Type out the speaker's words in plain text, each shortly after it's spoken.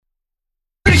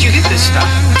Costa.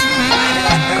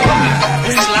 Colombia.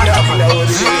 Y'all know what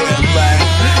it is, man.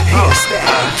 Here's that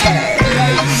cat.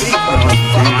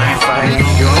 Mind if I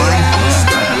join?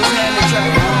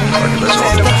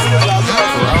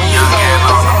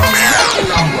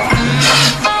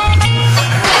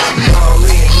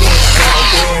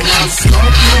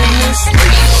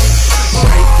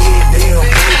 Break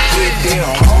it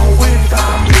down, all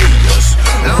without leaders.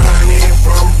 Running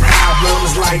from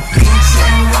problems like peace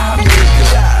and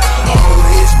Ramika. All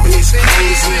this bitch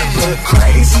crazy, but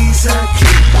crazy's a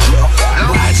keeper.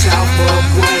 Watch out for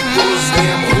breakers,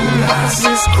 them who-knows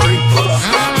is creepers.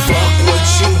 Fuck what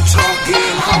you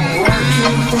talking, I'm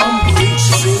working from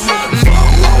bleachers. Fuck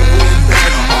wrong with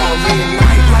that all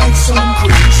midnight like some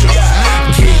creatures.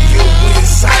 Kick you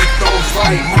inside, don't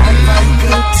fight my like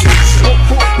a teacher.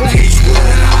 Teach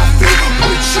what I feel,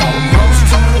 put your nose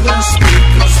to the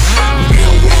speakers.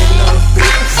 Real in the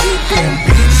fit, hit them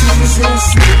bitches and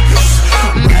sneakers.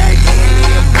 Bragging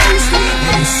and boasting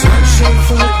and searching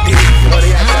for divas.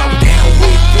 Down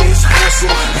with this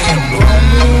hustle and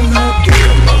blowing the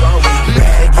dealer.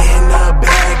 Bagging the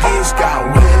baggage, got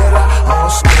wetter on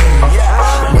scales.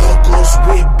 Locals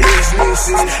with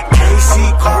businesses, KC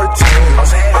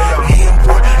cartels.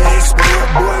 Import, export,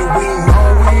 boy, we know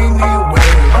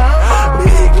anywhere.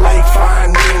 Big like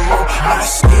fine Nemo, I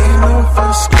skin them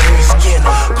for skin.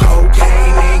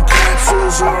 Cocaine in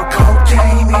capsules or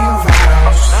cocaine in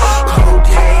vials.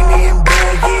 Cocaine in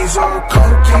baggies or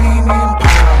cocaine in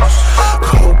piles.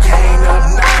 Cocaine up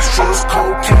nostrils,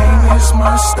 cocaine is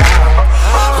my style.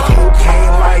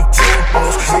 Cocaine like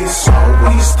temples, it's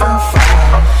always the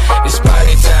fire. It's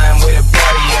party time with a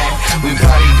party act. We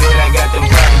party good, I got them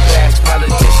party packs.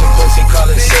 Politician pussy, call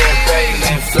it sad baby.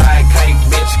 Fly kite,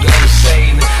 bitch, go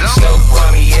sailing. Slow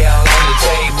crummy, yeah, all on the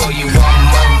table. You want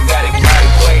more, got it by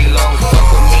the way long. Fuck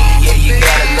with me, yeah, you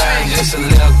gotta learn. Just a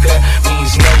little cut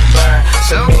means no burn.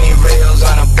 So many rails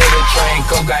on a bullet train.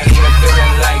 Cocaine,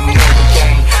 feeling like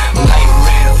Cocain. Light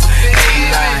rails,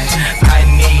 A-line. I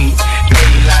need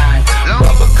A-line.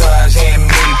 Bumper cars, hand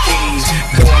me the keys.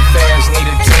 Going fast, need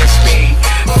a 10-speed.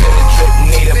 Feel the trip,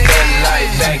 need a Bud Light.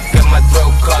 Back in my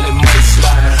throat, call it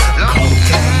mudslide.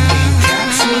 Cocaine in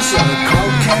capsules or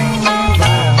cocaine in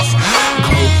vials.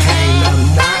 Cocaine up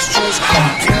nostrils,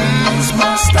 cocaine is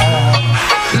my style.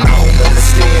 I don't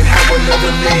understand how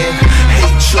another man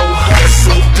hate your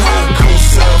hustle.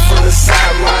 Co-sign from the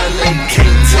sideline, they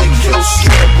can't take your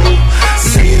struggle.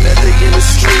 Saying that they in the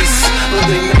streets, but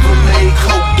they never made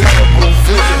coke double.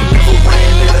 Never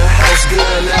ran in a house,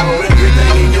 gun out,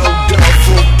 everything in your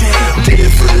duffel. Did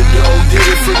it for the dough, did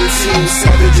it for the team.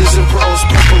 Savages and pros,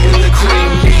 purple in the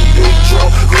cream. Need big drum,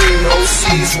 green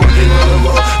OCs, working on the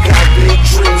low. Got big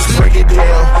dreams, break it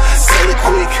down, sell it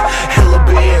quick. Hella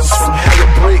bands from hella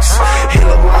bricks. Hit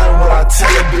a line when I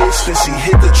tell a bitch, then she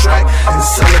hit the track and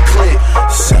sell a clip.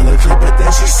 Sell a clip, but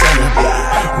then she sell a bit.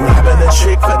 Robbing a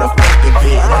chick for the fuck of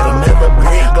it. Let a member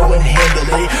brick, go and handle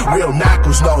it. Real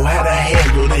knockers know how to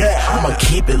handle it. I'ma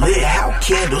keep it lit, how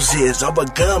candles is. Over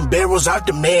gun barrels, I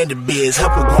demand the biz.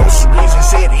 Help with groceries and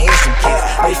send handsome kids.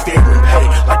 They fear and pay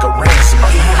like a ransom.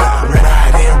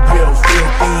 Riding real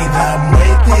filthy, the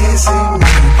myth is in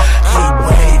me. Keep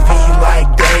wavy like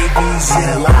Davies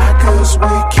and lockers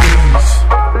with keys.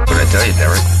 What did I tell you,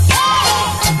 Derek?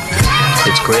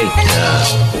 It's great.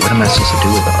 What am I supposed to do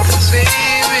with all this?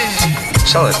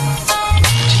 Sell it.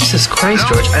 Jesus Christ,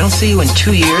 George, I don't see you in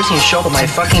 2 years and you show up at my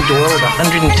fucking door with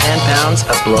 110 pounds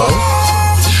of blow?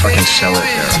 Fucking sell it,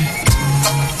 Derek.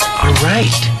 All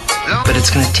right, but it's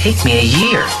gonna take me a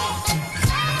year.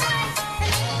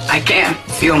 I can't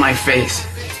feel my face.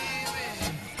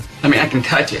 I mean, I can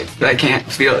touch it, but I can't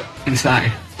feel it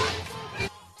inside.